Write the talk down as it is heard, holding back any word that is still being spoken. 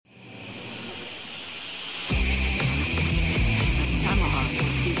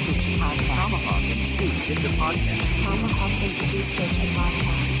Tomahawk and Stu Pitcher Podcast. Tomahawk and Stu Pitcher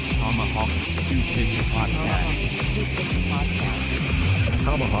Podcast. Tomahawk and Stu Pitcher Podcast. Tomahawk and Stu Pitcher Podcast.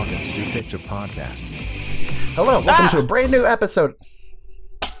 Tomahawk and Stu Pitcher Podcast. Hello, welcome to a brand new episode.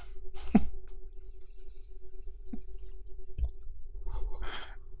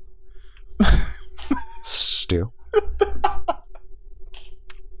 Stu,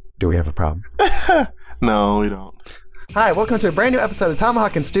 do we have a problem? No, we don't. Hi, welcome to a brand new episode of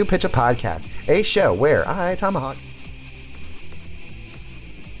Tomahawk and Stu Pitcher Podcast, a show where I, Tomahawk,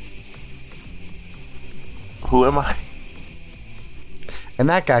 Who am I? and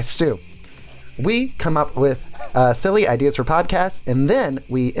that guy, Stu, we come up with silly ideas for podcasts, and then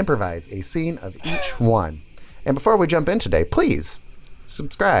we improvise a scene of each one. And before we jump in today, please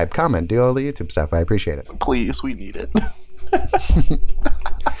subscribe, comment, do all the YouTube stuff. I appreciate it. Please, we need it.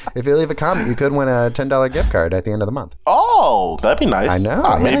 If you leave a comment, you could win a $10 gift card at the end of the month. Oh, that'd be nice. I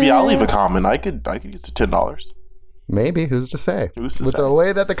know. Maybe Yeah. I'll leave a comment. I could get some $10. Maybe. Who's to say? Who's to With say? the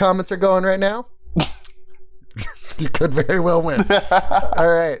way that the comments are going right now, you could very well win. All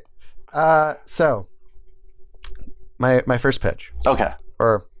right. So, my first pitch, Okay.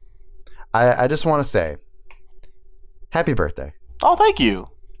 or I just want to say, happy birthday. Oh, thank you.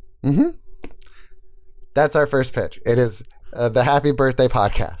 That's our first pitch. It is the Happy Birthday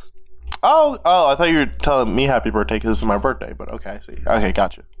Podcast. Oh, I thought you were telling me happy birthday because this is my birthday, but okay, I see. Okay,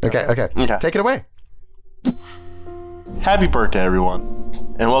 gotcha. Okay. Okay. Take it away. Happy birthday,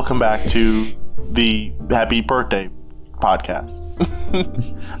 everyone, and welcome back to the Happy Birthday Podcast.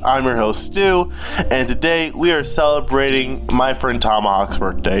 I'm your host, Stu, and today we are celebrating my friend Tomahawk's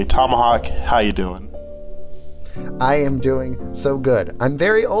birthday. Tomahawk, how you doing? I am doing so good. I'm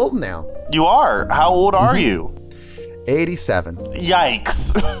very old now. You are. How old are you? 87.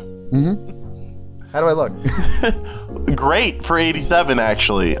 Yikes. How do I look? Great for 87,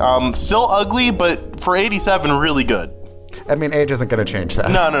 actually. Still ugly, but for 87, really good. I mean, age isn't going to change that.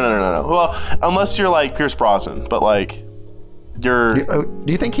 No. Well, unless you're like Pierce Brosnan, but like, you're. Do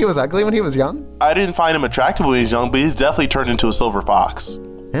you think he was ugly when he was young? I didn't find him attractive when he was young, but he's definitely turned into a silver fox.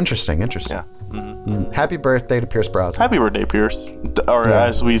 Interesting. Yeah. Happy birthday to Pierce Brosnan. Happy birthday, Pierce. Or Yeah.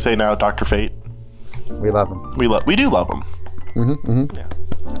 as we say now, Dr. Fate. We love him. We do love him. Yeah.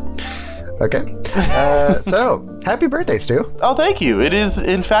 Okay. So, happy birthday, Stu. Oh, thank you. It is,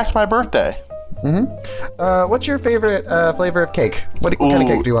 in fact, my birthday. What's your favorite flavor of cake? What kind of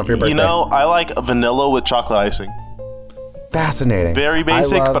cake do you want for your birthday? You know, I like vanilla with chocolate icing. Fascinating. Very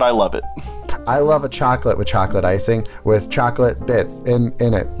basic, but I love it. I love a chocolate with chocolate icing with chocolate bits in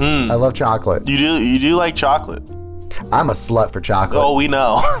it. I love chocolate. You do like chocolate. I'm a slut for chocolate. Oh, we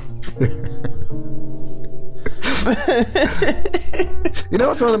know. You know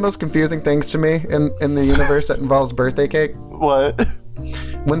what's one of the most confusing things to me in the universe that involves birthday cake? What?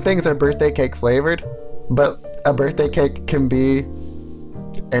 When things are birthday cake flavored, but a birthday cake can be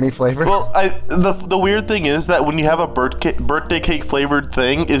any flavor. Well, the weird thing is that when you have a birthday cake flavored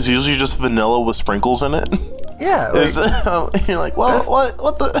thing, is usually just vanilla with sprinkles in it. Yeah. Like, You're like, well,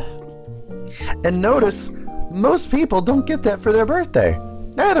 what the? and notice, most people don't get that for their birthday.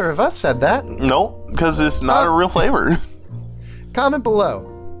 Neither of us said that. Nope, because it's not a real flavor. Comment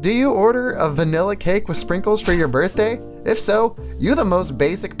below. Do you order a vanilla cake with sprinkles for your birthday? If so, you're the most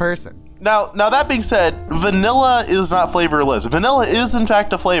basic person. Now that being said, vanilla is not flavorless. Vanilla is in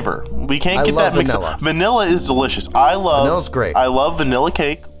fact a flavor. We can't get that mixed up. Vanilla is delicious. Vanilla's great. I love vanilla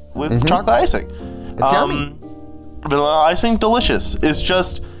cake with chocolate icing. It's yummy. Vanilla icing, delicious. It's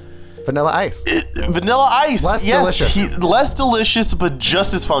just Vanilla ice. vanilla ice. Less yes, delicious. less delicious, but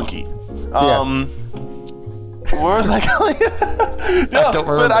just as funky. Where was I going? No, I don't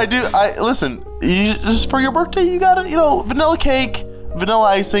remember. but I do. Listen. You just for your birthday, you gotta, vanilla cake, vanilla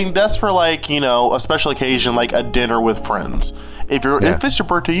icing. That's for like, a special occasion, like a dinner with friends. If it's your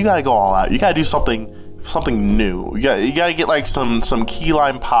birthday, you gotta go all out. You gotta do something new. You gotta get like some key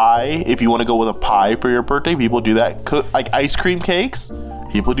lime pie if you want to go with a pie for your birthday. People do that. Like ice cream cakes.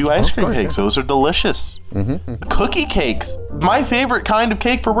 People do ice cream cakes. Those are delicious. Cookie cakes. My favorite kind of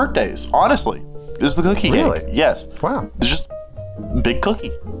cake for birthdays, honestly, is the cookie Really? cake. Yes. Wow. It's just big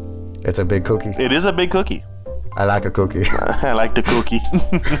cookie. It's a big cookie. It is a big cookie. I like a cookie. I like the cookie.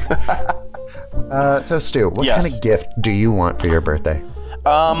 So, Stu, what Yes. kind of gift do you want for your birthday?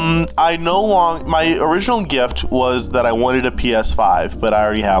 My original gift was that I wanted a PS5, but I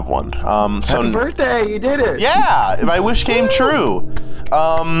already have one. Happy birthday! You did it. Yeah, my wish came true.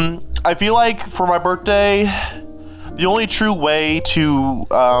 I feel like for my birthday, the only true way to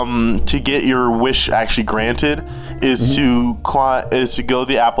get your wish actually granted is to go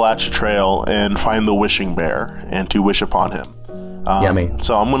the Appalachian Trail and find the wishing bear and to wish upon him. Yummy.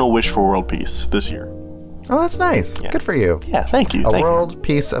 So I'm gonna wish for world peace this year. Oh, that's nice. Good for you. Yeah, thank you. A thank you. world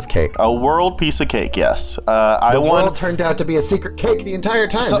piece of cake. A world piece of cake. Yes. I The won. world turned out to be a secret cake the entire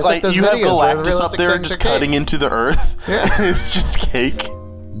time. So, just like those you have videos where the Galactus up realistic there things just are cake. cutting into the earth. Yeah. It's just cake.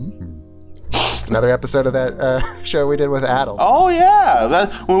 It's another episode of that show we did with Adel. Oh yeah.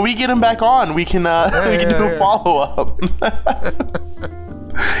 That when we get him back on, we can do a follow up.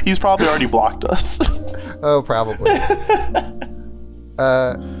 He's probably already blocked us. Oh, probably.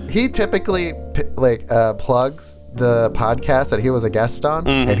 He typically plugs the podcast that he was a guest on,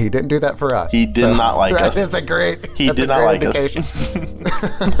 and he didn't do that for us. He did not like us. That's a great. He that's did a not great like indication.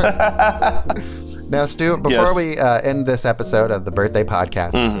 Now, Stu, before Yes. we end this episode of the birthday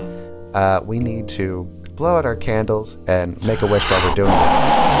podcast, we need to blow out our candles and make a wish while we're doing it.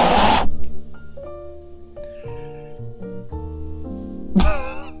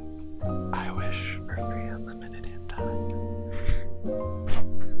 I wish for free unlimited in time.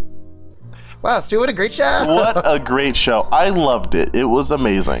 Wow, Stu, what a great show! What a great show. I loved it. It was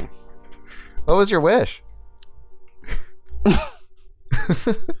amazing. What was your wish?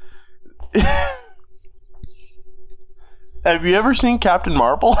 Have you ever seen Captain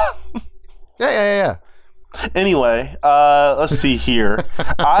Marvel? Yeah. Anyway, let's see here.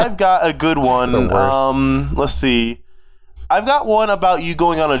 I've got a good one. The worst. Let's see. I've got one about you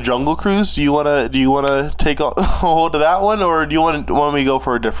going on a jungle cruise. Do you wanna take a hold of that one, or do you want me to go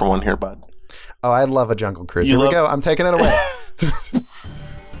for a different one here, bud? Oh, I love a jungle cruise. You Here we love- go. I'm taking it away.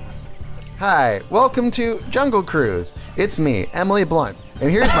 Hi, welcome to Jungle Cruise. It's me, Emily Blunt, and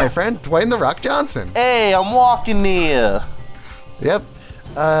here's my friend Dwayne The Rock Johnson. Hey, I'm walking here. Yep.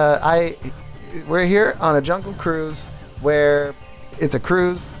 We're here on a jungle cruise where it's a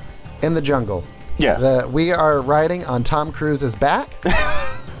cruise in the jungle. Yes. We are riding on Tom Cruise's back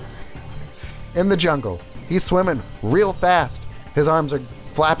in the jungle. He's swimming real fast. His arms are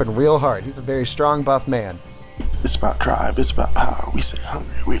flapping real hard. He's a very strong, buff man. It's about drive. It's about power. We say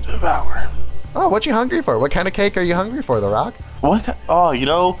hungry, we devour. Oh, what you hungry for? What kind of cake are you hungry for, The Rock? What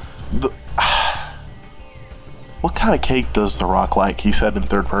kind of cake does The Rock like? He said in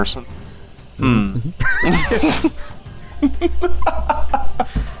third person.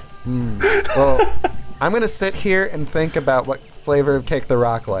 Well, I'm going to sit here and think about what flavor of cake The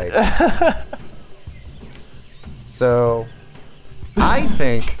Rock likes. So, I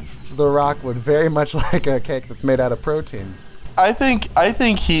think The Rock would very much like a cake that's made out of protein. I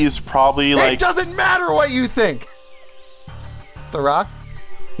think he's probably It like. doesn't matter what you think. The Rock?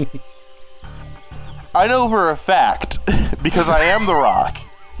 I know for a fact, because I am The Rock,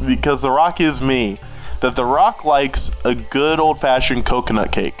 because The Rock is me, that The Rock likes a good old-fashioned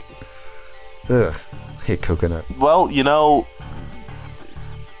coconut cake. Ugh, hate coconut. Well, you don't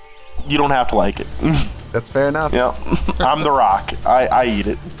have to like it. That's fair enough. Yeah, I'm The Rock. I eat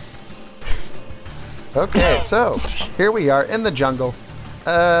it. Okay, so here we are in the jungle.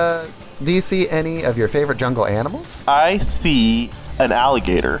 Do you see any of your favorite jungle animals? I see an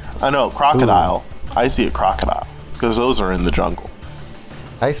alligator. I know, crocodile. I see a crocodile, because those are in the jungle.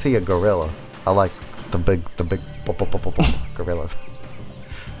 I see a gorilla. I like the big gorillas.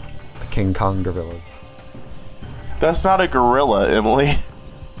 The King Kong gorillas. That's not a gorilla, Emily.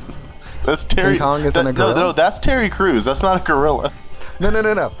 That's Terry. King Kong isn't a gorilla? No, that's Terry Crews. That's not a gorilla.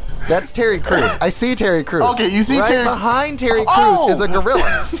 No. That's Terry Crews. I see Terry Crews. Okay, you see right Terry- behind Terry Crews Oh! is a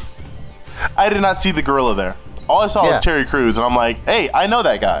gorilla. I did not see the gorilla there. All I saw Yeah. was Terry Crews, and I'm like, hey, I know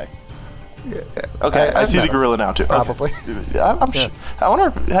that guy. Okay, I I've see met the him. gorilla now too. Okay. Probably. Yeah. I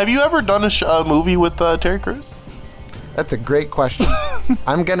wonder. Have you ever done a movie with Terry Crews? That's a great question.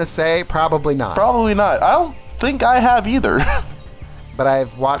 I'm gonna say probably not. Probably not. I don't think I have either. But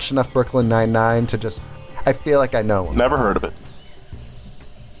I've watched enough Brooklyn Nine-Nine to just. I feel like I know him. Never heard of it.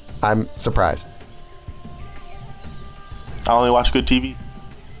 I'm surprised. I only watch good TV.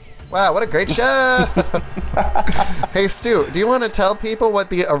 Wow, what a great show! Hey, Stu, do you want to tell people what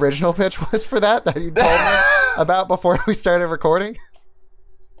the original pitch was for that you told me about before we started recording?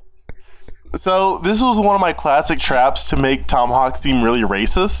 So this was one of my classic traps to make Tom Hawk seem really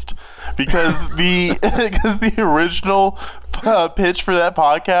racist, because the original pitch for that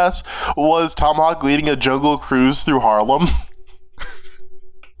podcast was Tom Hawk leading a jungle cruise through Harlem.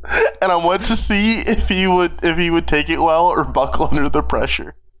 And I wanted to see if he would take it well or buckle under the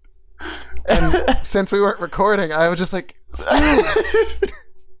pressure. And since we weren't recording, I was just like, Stu,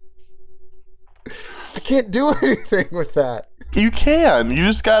 I can't do anything with that. You can. You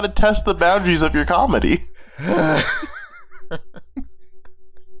just got to test the boundaries of your comedy.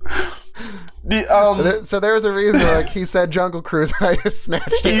 So there was a reason, like, he said Jungle Cruise, and I just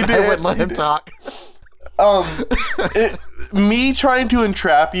snatched it. You I did, wouldn't let you him did. talk. me trying to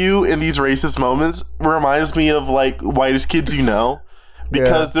entrap you in these racist moments reminds me of like Whitest Kids You Know,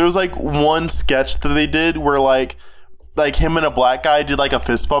 because there was like one sketch that they did where like him and a black guy did like a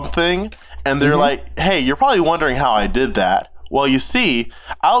fist bump thing, and they're like, hey, you're probably wondering how I did that. Well, you see,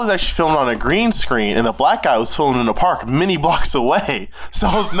 I was actually filming on a green screen, and the black guy was filming in a park many blocks away, so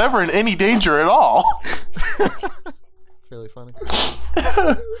I was never in any danger at all. It's really funny.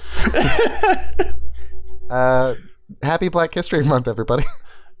 Happy Black History Month, everybody.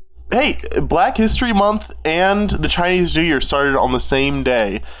 Hey, Black History Month and the Chinese New Year started on the same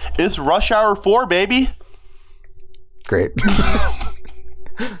day. It's Rush Hour 4, baby. Great.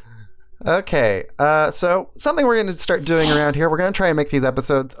 Okay, so something we're going to start doing around here, we're going to try and make these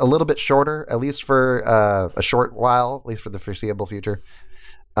episodes a little bit shorter, at least for a short while, at least for the foreseeable future.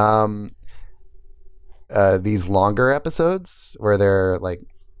 These longer episodes, where they're like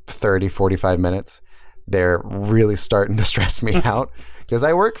 30, 45 minutes, they're really starting to stress me out, because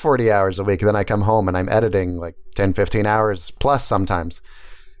I work 40 hours a week, and then I come home and I'm editing like 10, 15 hours plus sometimes.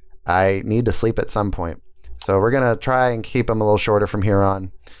 I need to sleep at some point. So we're going to try and keep them a little shorter from here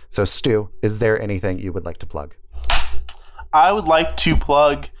on. So, Stu, is there anything you would like to plug? I would like to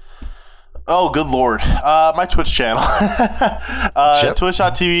plug, oh, good Lord, my Twitch channel.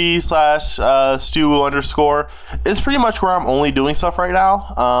 Twitch.tv/Stu_. It's pretty much where I'm only doing stuff right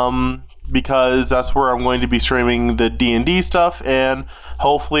now, because that's where I'm going to be streaming the D&D stuff, and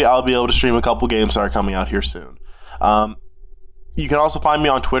hopefully I'll be able to stream a couple games that are coming out here soon. You can also find me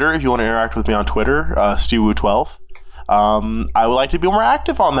on Twitter if you want to interact with me on Twitter, StuWoo12. I would like to be more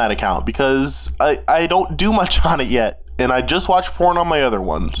active on that account because I don't do much on it yet, and I just watch porn on my other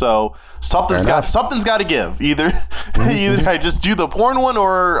one. So something's got to give. Either I just do the porn one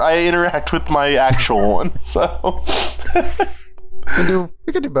or I interact with my actual one. So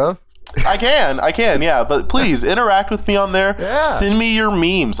we can do both. I can, yeah. But please interact with me on there. Yeah. Send me your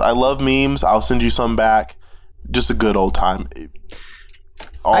memes. I love memes. I'll send you some back. Just a good old time.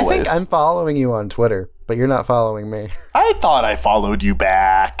 Always. I think I'm following you on Twitter, but you're not following me. I thought I followed you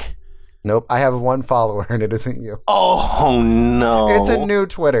back. Nope, I have one follower and it isn't you. Oh no. It's a new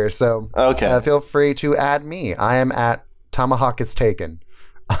Twitter, so okay. Feel free to add me. I am at Tomahawk is Taken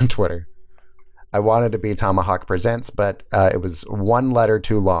on Twitter. I wanted to be Tomahawk Presents, but it was one letter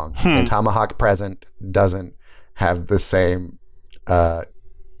too long. And Tomahawk Present doesn't have the same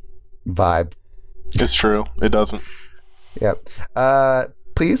vibe. It's true. It doesn't. Yep.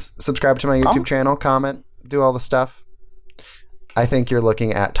 Please subscribe to my YouTube channel, comment, do all the stuff. I think you're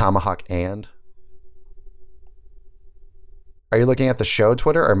looking at Tomahawk and. Are you looking at the show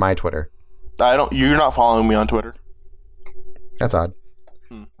Twitter or my Twitter? You're not following me on Twitter. That's odd.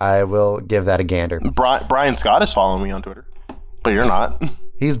 I will give that a gander. Brian Scott is following me on Twitter, but you're not.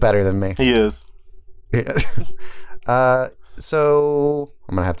 He's better than me. He is. Yeah. So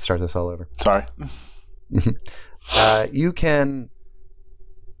I'm gonna have to start this all over. Sorry. You can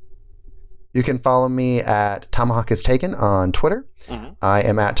follow me at Tomahawk is Taken on Twitter. I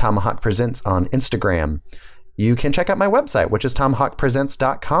am at Tomahawk Presents on Instagram. You can check out my website, which is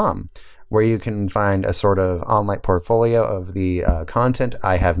tomahawkpresents.com, where you can find a sort of online portfolio of the content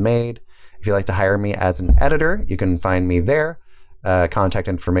I have made. If you'd like to hire me as an editor, you can find me there. Contact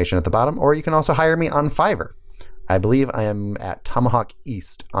information at the bottom, or you can also hire me on Fiverr. I believe I am at Tomahawk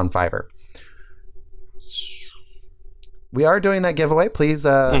East on Fiverr. We are doing that giveaway. Please,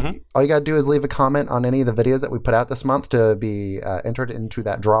 all you got to do is leave a comment on any of the videos that we put out this month to be entered into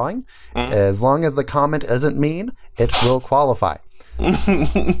that drawing. As long as the comment isn't mean, it will qualify.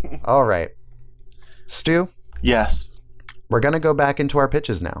 All right. Stu? Yes. We're going to go back into our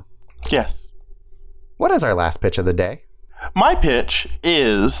pitches now. Yes. What is our last pitch of the day? My pitch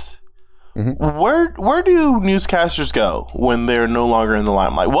is... Where do newscasters go when they're no longer in the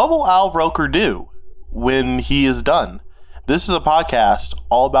limelight? What will Al Roker do when he is done? This is a podcast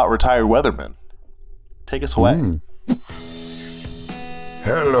all about retired weathermen. Take us away.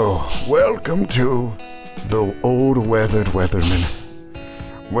 Hello. Welcome to the Old Weathered Weathermen.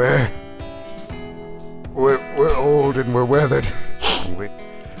 We're old and we're weathered. We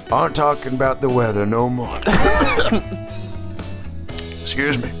aren't talking about the weather no more.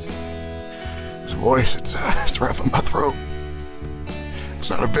 Excuse me. His voice, it's rough on my throat. It's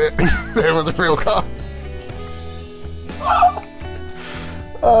not a bit. It was a real cough.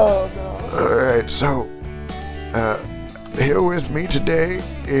 Oh no. Alright, so here with me today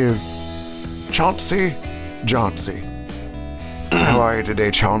is Chauncey Johnsey. How are you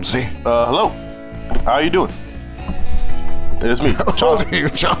today, Chauncey? Hello. How are you doing? It's me, How old are you,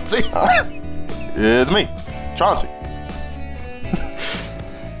 Chauncey? It's me, Chauncey.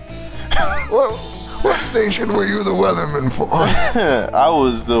 station were you the weatherman for? I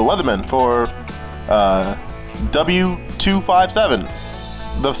was the weatherman for W257,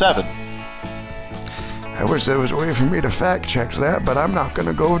 the 7. I wish there was a way for me to fact check that, but I'm not going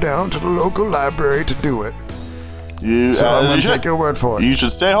to go down to the local library to do it. So I'm going to take your word for it. You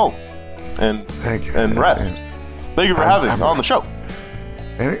should stay home and Thank you. and rest. Thank you for having me on the show.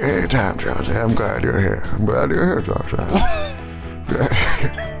 Anytime, Chauncey. I'm glad you're here. I'm glad you're here, Chauncey.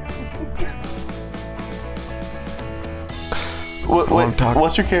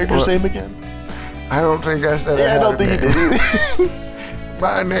 What's your character's name again? I don't think I said I don't think you did either.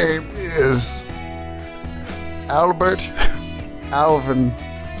 My name is Albert Alvin.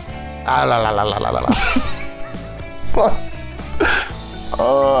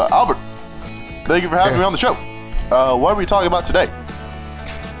 Albert, thank you for having me on the show. What are we talking about today?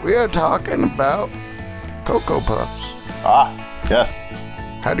 We are talking about Cocoa Puffs. Ah, yes.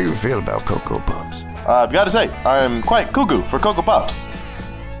 How do you feel about Cocoa Puffs? I've got to say, I'm quite cuckoo for Cocoa Puffs.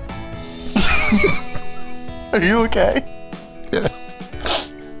 Are you okay? Yeah.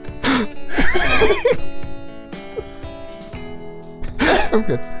 I'm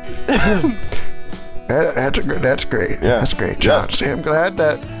good. That's great. Yeah. That's great, Chauncey. I'm glad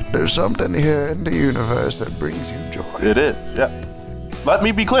that there's something here in the universe that brings you joy. It is, yeah. Let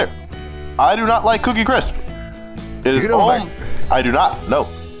me be clear. I do not like Cookie Crisp. It is You don't like- I do not, no.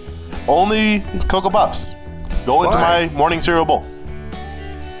 Only Cocoa Puffs. Go into Why? my morning cereal bowl.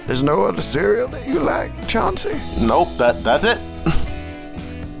 There's no other cereal that you like, Chauncey? Nope, that's it.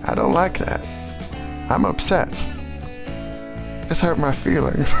 I don't like that. I'm upset. This hurt my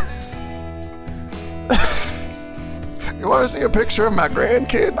feelings. You want to see a picture of my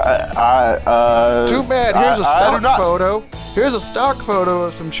grandkids? Too Too bad. Here's a stock photo. Here's a stock photo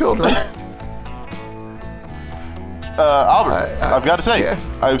of some children. Albert, I've got to say, yeah.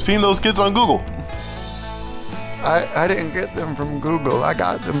 I've seen those kids on Google. I didn't get them from Google. I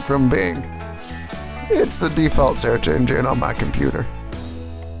got them from Bing. It's the default search engine on my computer.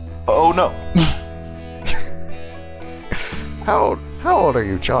 Oh no. How old are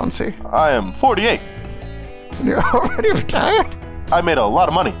you, Chauncey? I am 48. You're already retired? I made a lot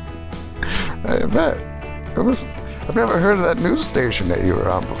of money. I bet. I've never heard of that news station that you were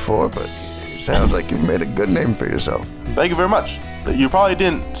on before, but it sounds like you've made a good name for yourself. Thank you very much. You probably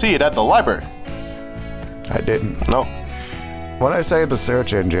didn't see it at the library. I didn't. No. When I say the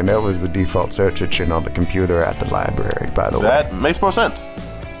search engine, that was the default search engine on the computer at the library, by the way. That makes more sense.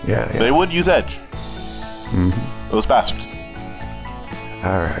 Yeah. They would use Edge. Mm-hmm. Those bastards.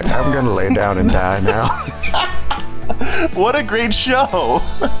 All right. I'm going to lay down and die now. What a great show. All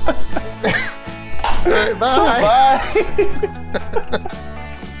right, bye. Bye.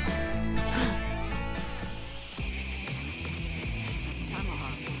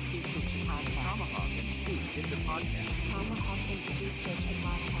 Tomahawk and Stew Kitchen Podcast. Tomahawk and Stew Kitchen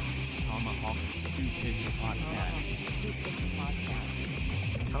Podcast. Tomahawk and Stew Kitchen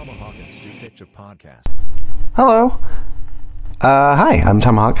Podcast. Tomahawk and Stew Picture Podcast. Hello. Hi, I'm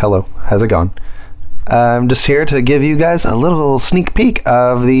Tomahawk. Hello. How's it going? I'm just here to give you guys a little sneak peek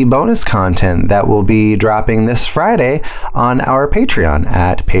of the bonus content that will be dropping this Friday on our Patreon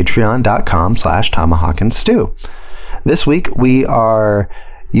at patreon.com/tomahawkandstew. This week, we are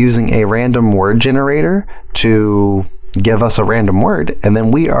using a random word generator to give us a random word, and then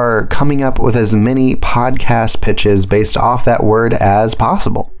we are coming up with as many podcast pitches based off that word as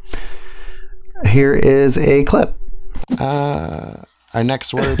possible. Here is a clip. Our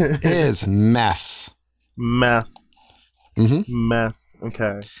next word is mess. Mess. Mm-hmm. Mess.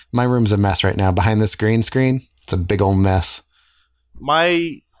 Okay. My room's a mess right now. Behind this green screen, it's a big old mess.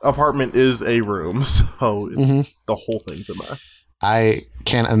 My apartment is a room, so it's, the whole thing's a mess. I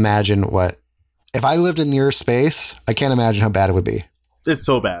can't imagine if I lived in your space, I can't imagine how bad it would be. It's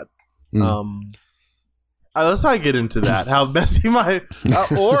so bad. Let's not get into that. How messy my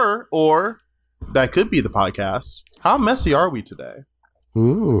or that could be the podcast. How messy are we today?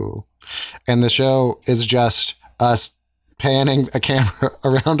 Ooh. And the show is just us panning a camera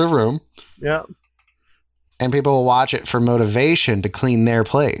around a room. Yeah. And people will watch it for motivation to clean their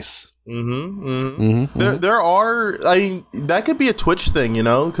place. There are, I mean, that could be a Twitch thing, you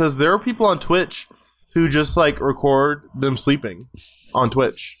know, because there are people on Twitch who just like record them sleeping on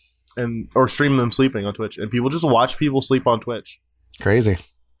Twitch or stream them sleeping on Twitch, and people just watch people sleep on Twitch. Crazy.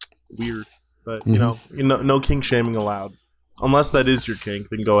 Weird. But, you know, no kink shaming allowed. Unless that is your kink,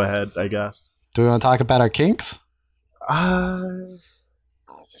 then go ahead, I guess. Do we want to talk about our kinks?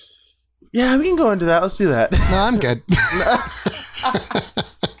 Yeah, we can go into that. Let's do that. No, I'm good.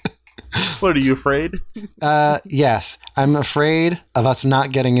 What, are you afraid? Yes, I'm afraid of us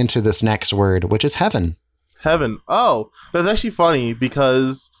not getting into this next word, which is heaven. Heaven. Oh, that's actually funny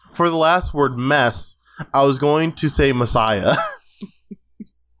because for the last word, mess, I was going to say Messiah.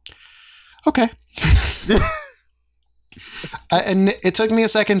 Okay. And it took me a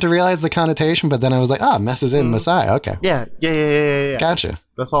second to realize the connotation, but then I was like, mess is in Messiah. Okay. Yeah. Gotcha.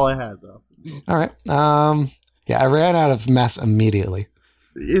 That's all I had, though. All right. Yeah, I ran out of mess immediately.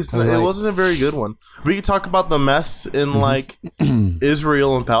 It wasn't a very good one. We could talk about the mess in like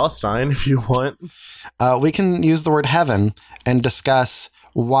Israel and Palestine if you want. We can use the word heaven and discuss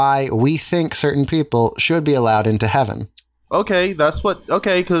why we think certain people should be allowed into heaven. Okay,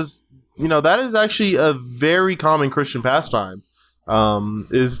 because that is actually a very common Christian pastime.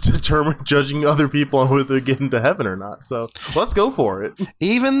 Is judging other people on whether they get into heaven or not. So let's go for it.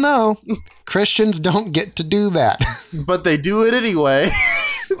 Even though Christians don't get to do that. But they do it anyway.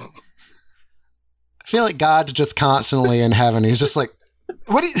 I feel like God's just constantly in heaven. He's just like,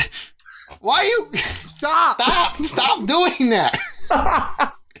 why are you... Stop doing that.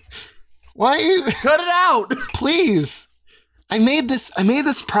 Why are you... Cut it out. Please. I made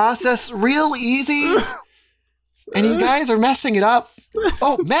this process real easy. And you guys are messing it up.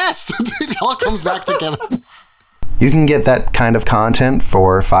 Oh, mess! It all comes back together. You can get that kind of content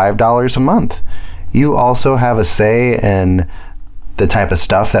for $5 a month. You also have a say in the type of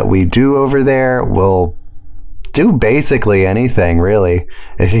stuff that we do over there. We'll do basically anything, really.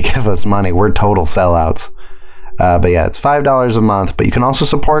 If you give us money, we're total sellouts. But yeah, it's $5 a month, but you can also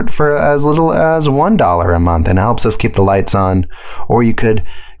support for as little as $1 a month, and it helps us keep the lights on. Or you could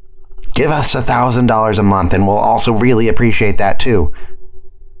give us $1,000 a month, and we'll also really appreciate that too.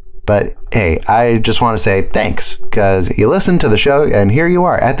 But hey, I just want to say thanks, because you listened to the show, and here you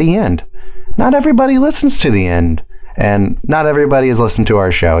are at the end. Not everybody listens to the end, and not everybody has listened to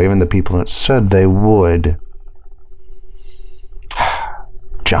our show, even the people that said they would.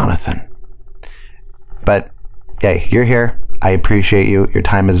 Jonathan. But hey, you're here. I appreciate you. Your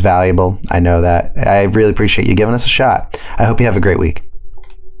time is valuable. I know that. I really appreciate you giving us a shot. I hope you have a great week.